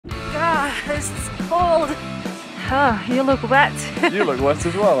it's cold. Oh, you look wet. You look wet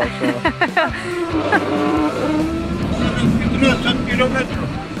as well, actually.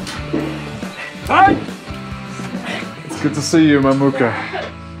 It's good to see you, Mamuka.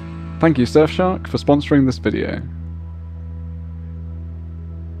 Thank you, Surfshark, for sponsoring this video.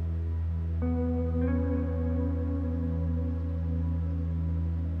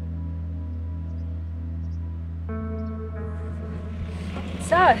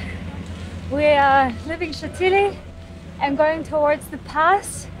 So, we are leaving Shatili and going towards the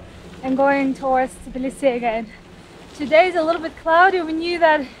pass and going towards Tbilisi again. Today is a little bit cloudy. We knew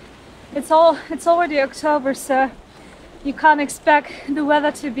that it's already October, so you can't expect the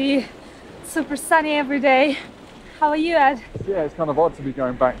weather to be super sunny every day. How are you, Ed? Yeah, it's kind of odd to be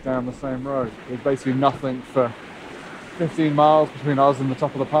going back down the same road. There's basically nothing for 15 miles between us and the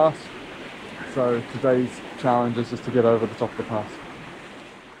top of the pass. So today's challenge is just to get over the top of the pass.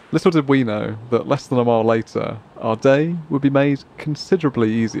 Little did we know that less than a mile later, our day would be made considerably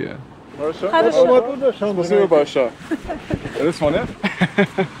easier. This one, yeah?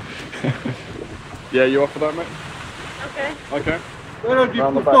 Yeah, you up for that, mate? Okay. Okay. Round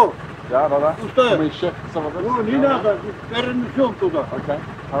the back. Yeah, no, that. Can we shift some of this? Okay,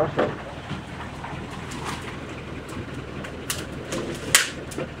 хорошо.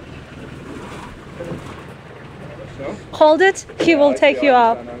 Hold it, he will take you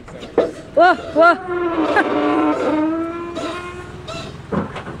up. Whoa, whoa.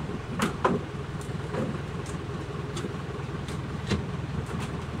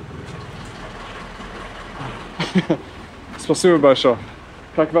 Спасибо большое.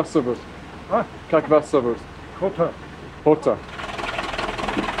 Как вас зовут? А? Как вас зовут? Кота. Кота.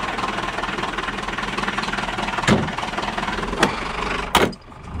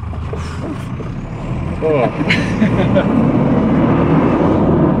 О.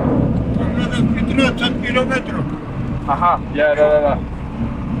 15 километров. Aha, yeah.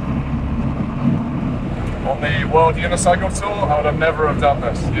 On the World Unicycle Tour, I would have never have done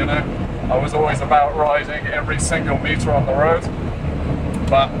this, you know? I was always about riding every single metre on the road,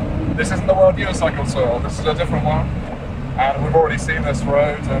 but this isn't the World Unicycle Tour, this is a different one, and we've already seen this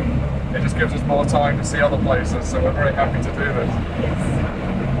road, and it just gives us more time to see other places, so we're very happy to do this.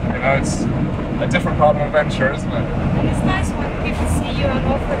 You know, it's a different part of adventure, isn't it? And it's nice when people see you and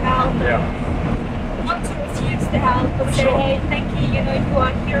offer help. Yeah. Not to refuse the help, but say, Sure. hey, thank you, you know, you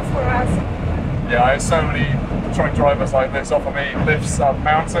are here for us. Yeah, I have so many truck drivers like this offer me lifts up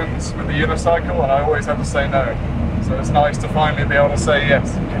mountains with the unicycle, and I always have to say no. So it's nice to finally be able to say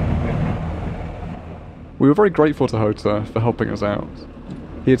yes. We were very grateful to Hota for helping us out.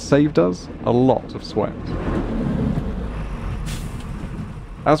 He had saved us a lot of sweat.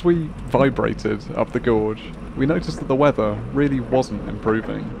 As we vibrated up the gorge, we noticed that the weather really wasn't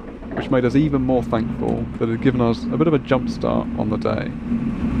improving, which made us even more thankful that it had given us a bit of a jump start on the day.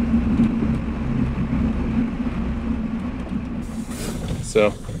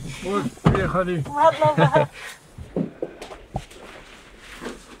 So, Вот, приехали. Ладно,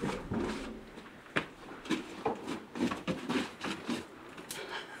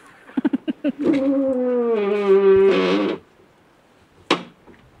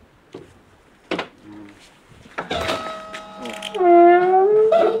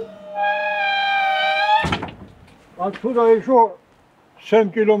 Отсюда еще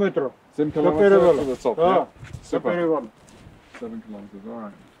 7 километров. 7 До kilometers перевала. to the top, Да, yeah? до Super. перевала. 7 kilometers,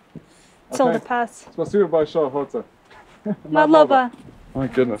 alright. it's all the pass. Спасибо большое, Hota. Madloba. My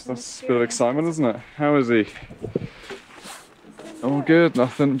goodness, that's a bit of excitement, isn't it? How is he? All good,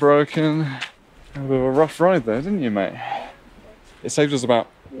 nothing broken. Had a bit of a rough ride there, didn't you, mate? It saved us about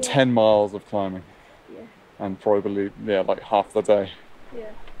 10 miles of climbing. Yeah. And probably, yeah, like half the day. Yeah.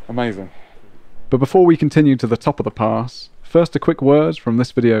 Amazing. But before we continue to the top of the pass, first a quick word from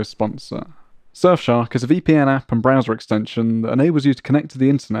this video's sponsor. Surfshark is a VPN app and browser extension that enables you to connect to the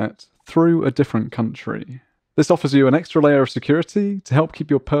internet through a different country. This offers you an extra layer of security to help keep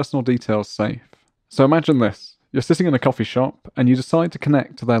your personal details safe. So imagine this. You're sitting in a coffee shop and you decide to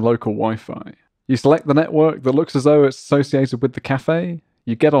connect to their local Wi-Fi. You select the network that looks as though it's associated with the cafe,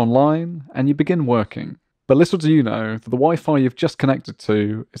 you get online, and you begin working. But little do you know that the Wi-Fi you've just connected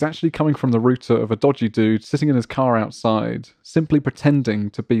to is actually coming from the router of a dodgy dude sitting in his car outside, simply pretending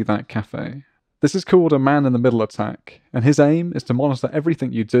to be that cafe. This is called a man-in-the-middle attack, and his aim is to monitor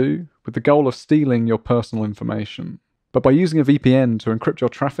everything you do with the goal of stealing your personal information. But by using a VPN to encrypt your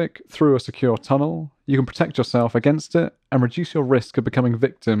traffic through a secure tunnel, you can protect yourself against it and reduce your risk of becoming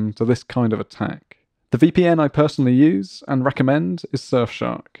victim to this kind of attack. The VPN I personally use and recommend is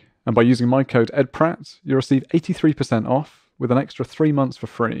Surfshark, and by using my code Ed.5, you'll receive 83% off with an extra 3 months for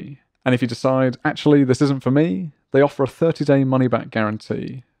free. And if you decide, actually, this isn't for me, they offer a 30-day money-back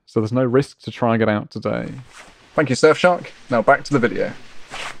guarantee, so there's no risk to trying it out today. Thank you, Surfshark. Now back to the video.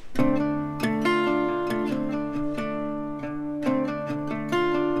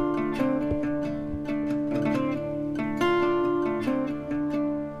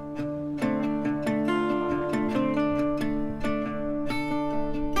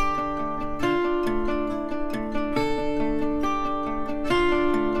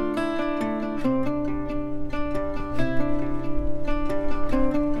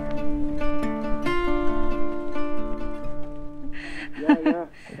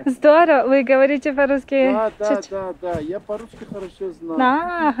 Здорово, вы говорите по-русски? Да, я по-русски хорошо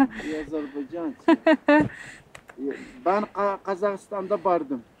знаю. Я азербайджанец. Ben Казахстанда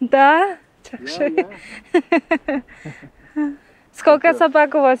бардым. Да? Сколько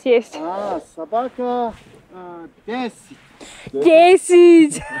собак у вас есть? Собака 10.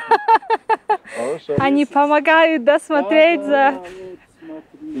 10! Они помогают досмотреть за...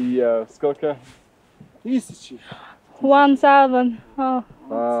 И сколько? 1000. 1000.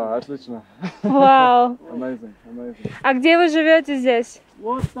 Отлично. Вау. Amazing. А где вы живете здесь?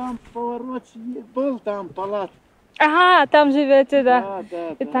 Вот там в повороте был там палат. Ага, там живете, да.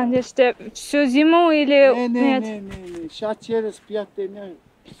 И там держите всю зиму или нет? Не. Сейчас через 5 дней.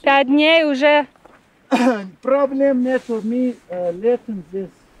 5 дней уже? Проблем нету. Мы летом здесь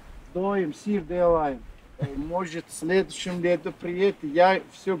доим, сир делаем. Может, в следующем лету приедет. Я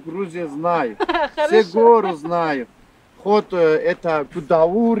все Грузию знаю. Все горы знаю. Ход это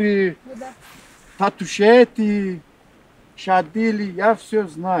Кудаури, Татушети, Шадили. Я все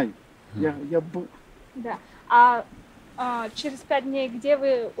знаю. Да. А через 5 дней где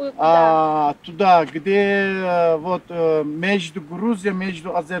вы? Куда? Туда, где вот между Грузией,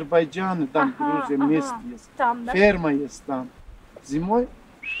 между Азербайджаном, там Грузия место есть. Там, да? Ферма есть там. Зимой.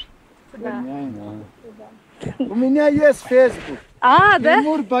 Да. У меня есть Facebook. Да?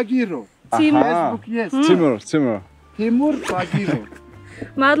 Тимур Багиров. Facebook есть. Тимур. Тимур Багиров.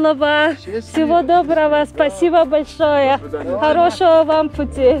 Мадлаба. Всего доброго. Спасибо большое. Хорошего вам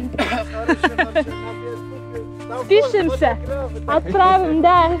пути. Пишемся. Отправим,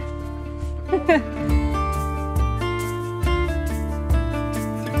 да.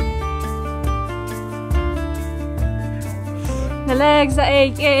 The legs are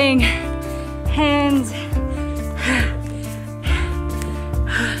aching. Hands.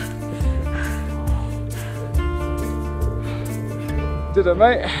 Did it,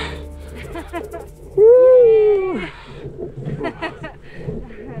 mate?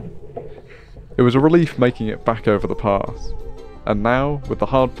 It was a relief making it back over the pass, and now, with the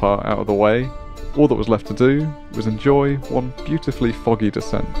hard part out of the way, all that was left to do was enjoy one beautifully foggy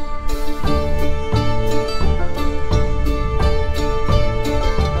descent.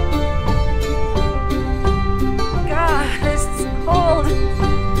 God, this is cold.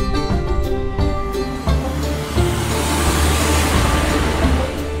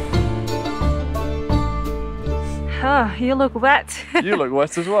 Oh, you look wet. You look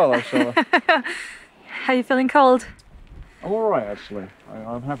wet as well, Ashana. How are you feeling cold? I'm alright actually.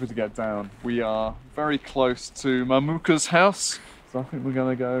 I'm happy to get down. We are very close to Mamuka's house, so I think we're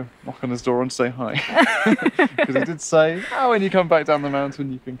going to go knock on his door and say hi. Because he did say, when you come back down the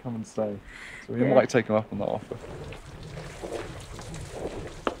mountain you can come and stay. So we might take him up on that offer.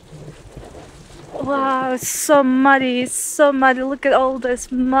 Wow, it's so muddy, Look at all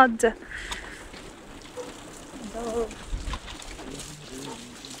this mud.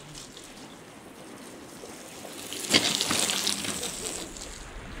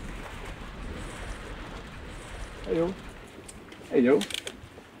 Hey yo.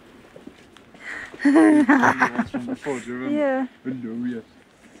 Yeah. Hello, yes.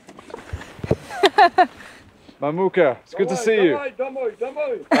 Mamuka, it's good to see you. Домой.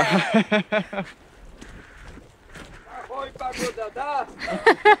 Ой, погода, да?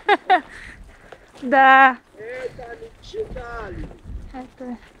 Да. Это не читали.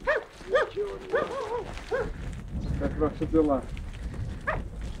 Как ваши дела?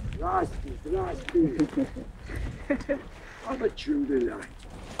 Здрасте. Alhamdulillah.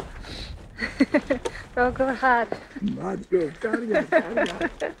 Go hard.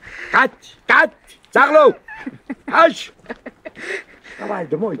 Кать, Заглу! Аж! Давай,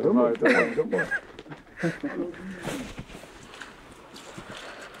 домой.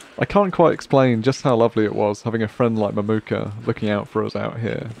 I can't quite explain just how lovely it was having a friend like Mamuka looking out for us out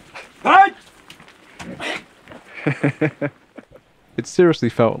here. It seriously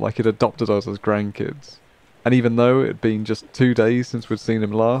felt like he'd adopted us as grandkids. And even though it had been just 2 days since we'd seen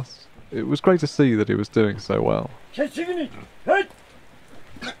him last, it was great to see that he was doing so well.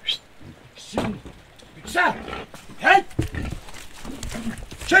 Sim. Sa. Hey.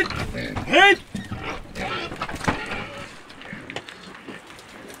 Shit. Hey.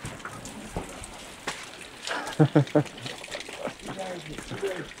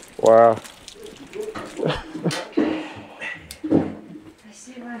 Wow.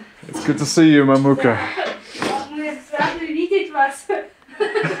 Спасибо. It's good to see you, Mamuka. Мы рады видеть вас.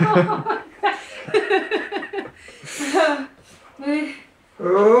 Мы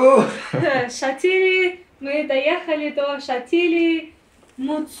Шатили, мы доехали до Шатили,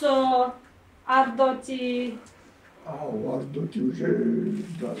 Муцо, Ардоти. Ардоти уже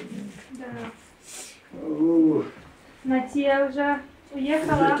давно. Да. Натия уже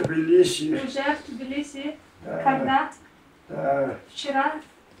уехала. В Тбилиси. Уже в Тбилиси. Когда? Вчера?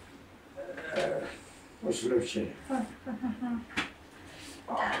 Позавчера.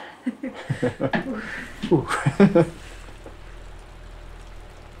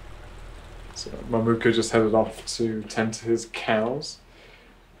 So Mamuka just headed off to tend to his cows,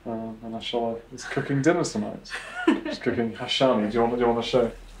 and Ashala is cooking dinner tonight. She's cooking hashami. Do you want to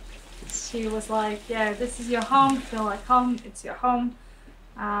show? She was like, yeah, this is your home, feel like home, it's your home.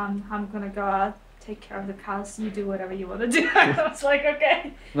 I'm gonna go out, take care of the cows, you do whatever you want to do. I was like,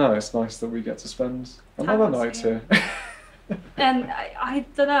 okay. No, it's nice that we get to spend another night here. And I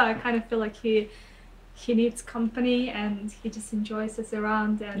don't know, I kind of feel like he needs company and he just enjoys us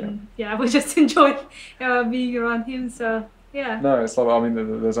around, and yeah we just enjoy being around him, so yeah. No, it's like, I mean,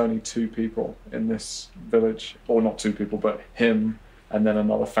 there's only 2 people in this village, or not 2 people, but him and then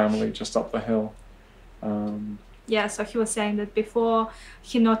another family just up the hill. Yeah, so he was saying that before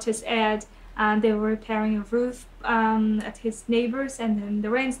he noticed Ed and they were repairing a roof at his neighbors, and then the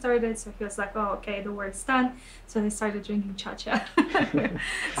rain started, so he was like, oh okay, the work's done, so they started drinking cha-cha.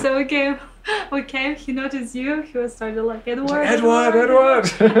 So we came, he noticed you, he was started like, Edward.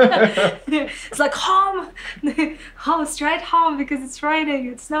 It's like home, home, straight home, because it's raining,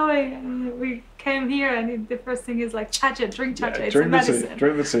 it's snowing, and we came here, and the first thing is like cha-cha, drink cha-cha, it's a medicine.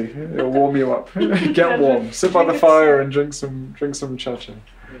 Drink the tea, it'll warm you up. Get warm, sit by the fire and drink some cha-cha.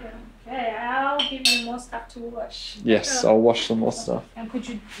 Okay, I'll give you more stuff to wash. Yes, I'll wash some more stuff. And could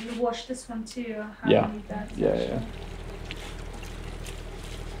you wash this one too? Yeah. That Yeah.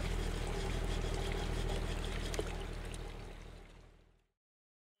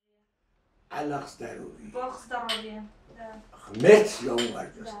 Allah здоровья. Бог здоровья. Хмец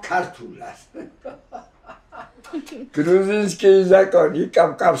ломардос, картулас. Грузинский закон и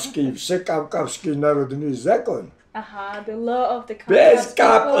кавказский, все кавказский народный закон. The law of the Без Caucasus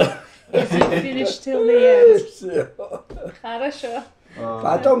капли. is you finish till the end. Всё. Хорошо.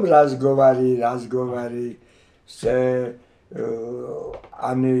 Потом разговари с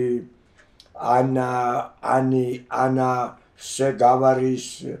она все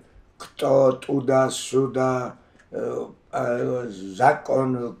говоришь, кто туда-сюда,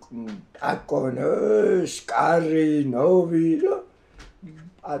 закон, старый, новый,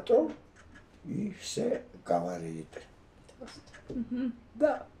 потом и все говорит.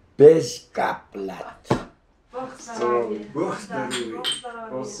 Да. Без каплат. Бог здоровья. Бог Да, здоровья.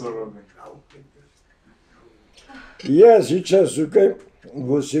 Бог здоровья. Я сейчас уже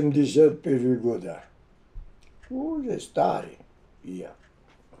 81 года. Уже старый я.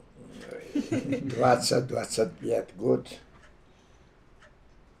 20-25 год.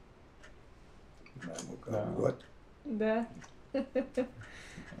 Год. Да.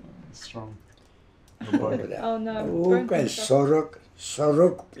 Strong. Oh no. Около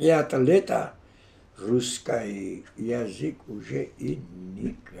 45 лет русский язык уже и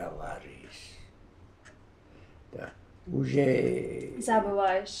не говоришь. Да. Уже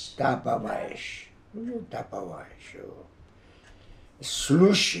Забываешь. Добаваешь.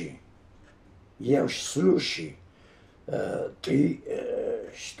 Слушай, я уж слушай, ты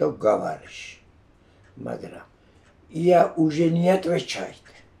что говоришь, Мадра. Я уже не отвечаю.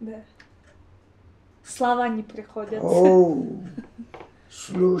 Да. Слова не приходят. О,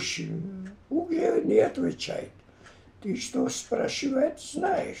 слушай, уже не отвечает. Ты что спрашивает,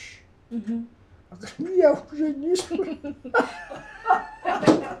 знаешь? Я уже не спрашиваю.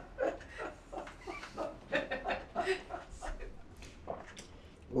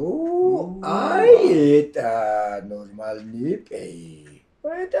 О, а это нормальный пей.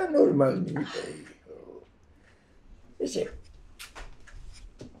 Это нормальный пей. Если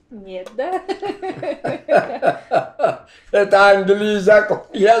Нет, да? это английский,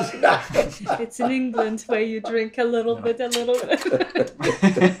 я знаю. It's in England where you drink a little bit.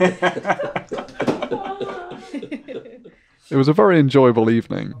 It was a very enjoyable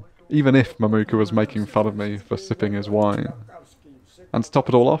evening, even if Mamuka was making fun of me for sipping his wine. And to top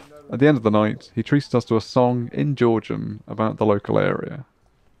it all off, at the end of the night, he treated us to a song in Georgian about the local area.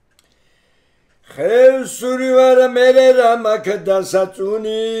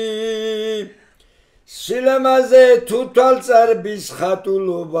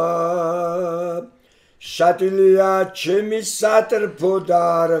 Shatilia chemi satrpo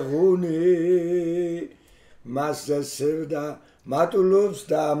darghuni Masa sirda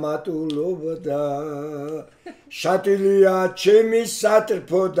matulubsta matulubda Shatilia chemi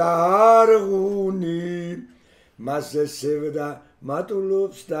satrpo darghuni Masa sirda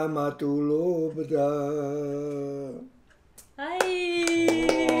matulubsta matulubda.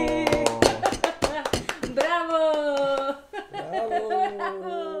 Ay! Bravo!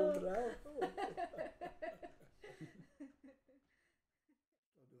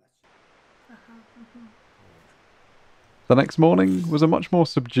 The next morning was a much more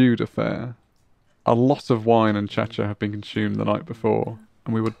subdued affair. A lot of wine and cha-cha had been consumed the night before,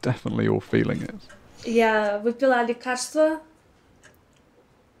 and we were definitely all feeling it. Я выпила лекарство.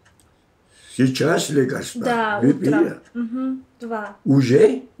 Сейчас лекарства? Да, Выпила? утром. 2.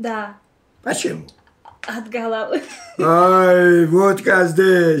 Уже? Да. Почему? От головы. Ай, водка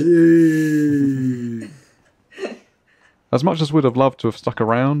здесь. As much as we'd have loved to have stuck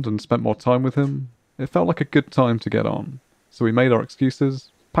around and spent more time with him, it felt like a good time to get on. So we made our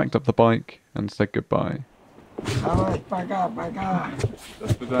excuses, packed up the bike, and said goodbye. Давай, пока, пока. До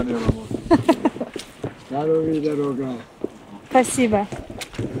свидания, Mamuka. Здоровья, дорога. Спасибо.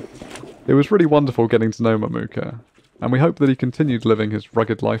 It was really wonderful getting to know Mamuka, and we hope that he continued living his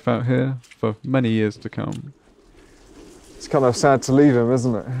rugged life out here for many years to come. It's kind of sad to leave him,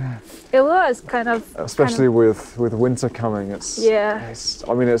 isn't it? It was kind of... Especially with winter coming. It's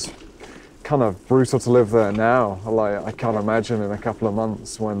kind of brutal to live there now. Like, I can't imagine in a couple of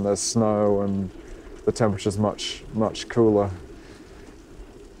months when there's snow and the temperature's much cooler.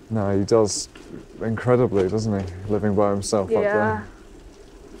 No, he does incredibly, doesn't he? Living by himself up there.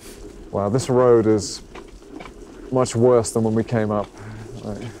 Wow, this road is much worse than when we came up.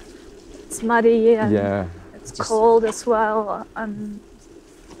 Like, It's muddy and yeah, it's cold as well. And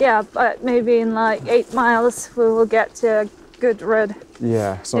yeah, but maybe in like 8 miles we will get to a good road.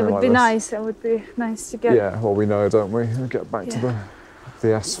 yeah, It something would like be this. nice. It would be nice to get. Yeah, well, we know, don't we? We'll get back to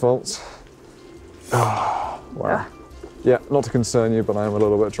the asphalt. Oh, wow. Yeah, not to concern you, but I am a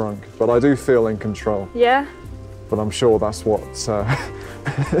little bit drunk. But I do feel in control. Yeah. But I'm sure that's what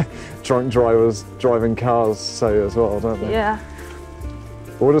drunk drivers driving cars say as well, don't they? Yeah.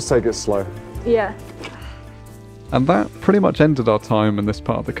 We'll just take it slow. Yeah. And that pretty much ended our time in this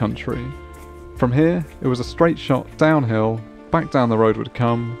part of the country. From here, it was a straight shot downhill, back down the road would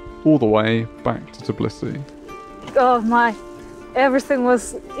come, all the way back to Tbilisi. Oh my! Everything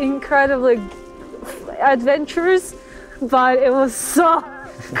was incredibly adventurous, but it was so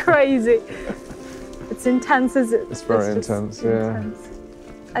crazy. It's intense, is it? It's very just intense, yeah. intense.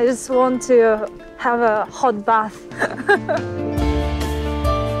 I just want to have a hot bath.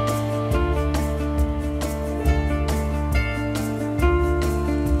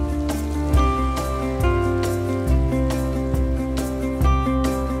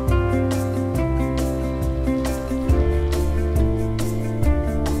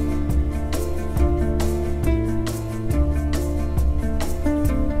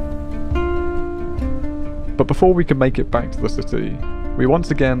 But before we could make it back to the city, we once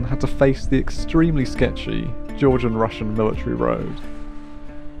again had to face the extremely sketchy Georgian-Russian military road.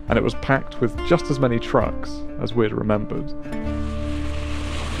 And it was packed with just as many trucks as we'd remembered.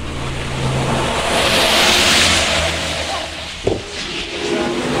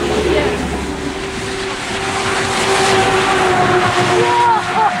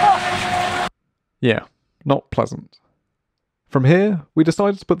 Yeah, not pleasant. From here, we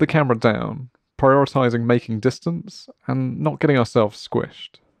decided to put the camera down, prioritising making distance and not getting ourselves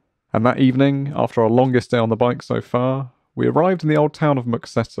squished. And that evening, after our longest day on the bike so far, we arrived in the old town of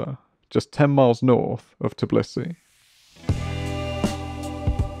Sucette, just 10 miles north of Tbilisi.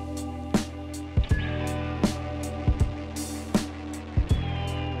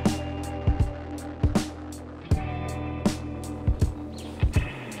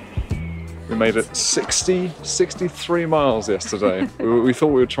 We made it 63 miles yesterday. we thought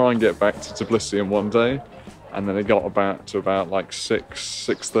we would try and get back to Tbilisi in one day, and then it got to about like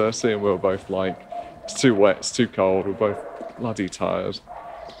 6:30, and we were both like, it's too wet, it's too cold, we're both bloody tired.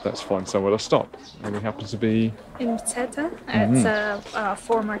 Let's find somewhere to stop. And we happen to be In Sucette, it's a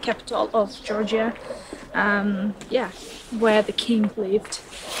former capital of Georgia. Where the king lived,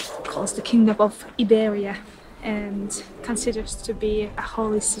 calls the Kingdom of Iberia, and considers to be a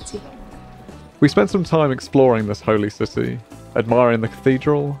holy city. We spent some time exploring this holy city, admiring the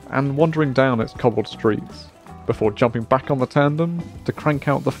cathedral and wandering down its cobbled streets, before jumping back on the tandem to crank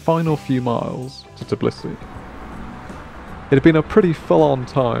out the final few miles to Tbilisi. It had been a pretty full-on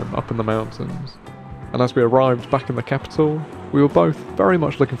time up in the mountains, and as we arrived back in the capital, we were both very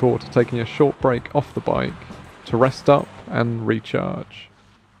much looking forward to taking a short break off the bike to rest up and recharge.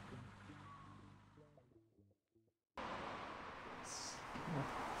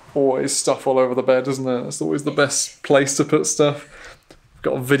 Always stuff all over the bed, isn't it? It's always the best place to put stuff. I've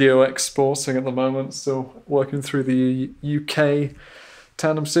got a video exporting at the moment, still working through the UK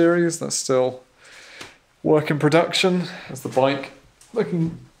Tandem series. That's still work in production. As the bike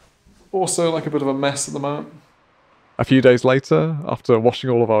looking also like a bit of a mess at the moment. A few days later, after washing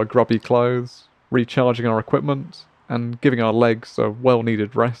all of our grubby clothes, recharging our equipment, and giving our legs a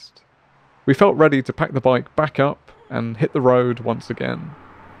well-needed rest, we felt ready to pack the bike back up and hit the road once again.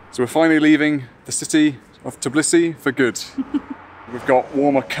 So we're finally leaving the city of Tbilisi for good. We've got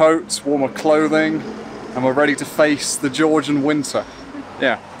warmer coats, warmer clothing, and we're ready to face the Georgian winter.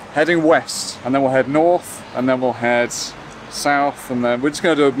 Yeah, heading west, and then we'll head north, and then we'll head south, and then we're just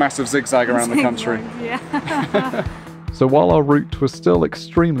going to do a massive zigzag around the country. Yeah. So while our route was still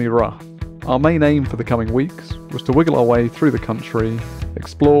extremely rough, our main aim for the coming weeks was to wiggle our way through the country,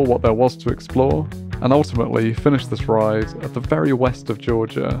 explore what there was to explore, and ultimately finish this ride at the very west of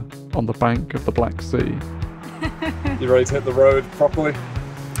Georgia, on the bank of the Black Sea. You ready to hit the road properly?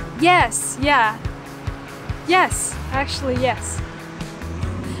 Yes, yeah. Yes, actually yes.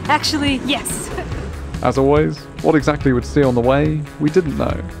 Actually, yes. As always, what exactly we'd see on the way, we didn't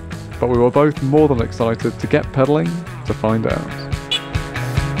know, but we were both more than excited to get pedalling to find out.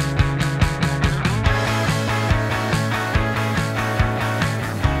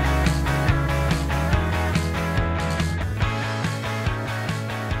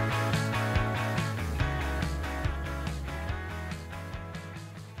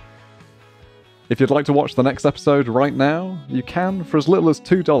 If you'd like to watch the next episode right now, you can for as little as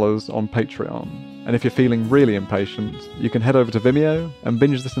 $2 on Patreon. And if you're feeling really impatient, you can head over to Vimeo and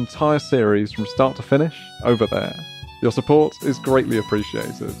binge this entire series from start to finish over there. Your support is greatly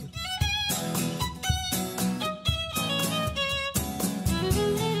appreciated.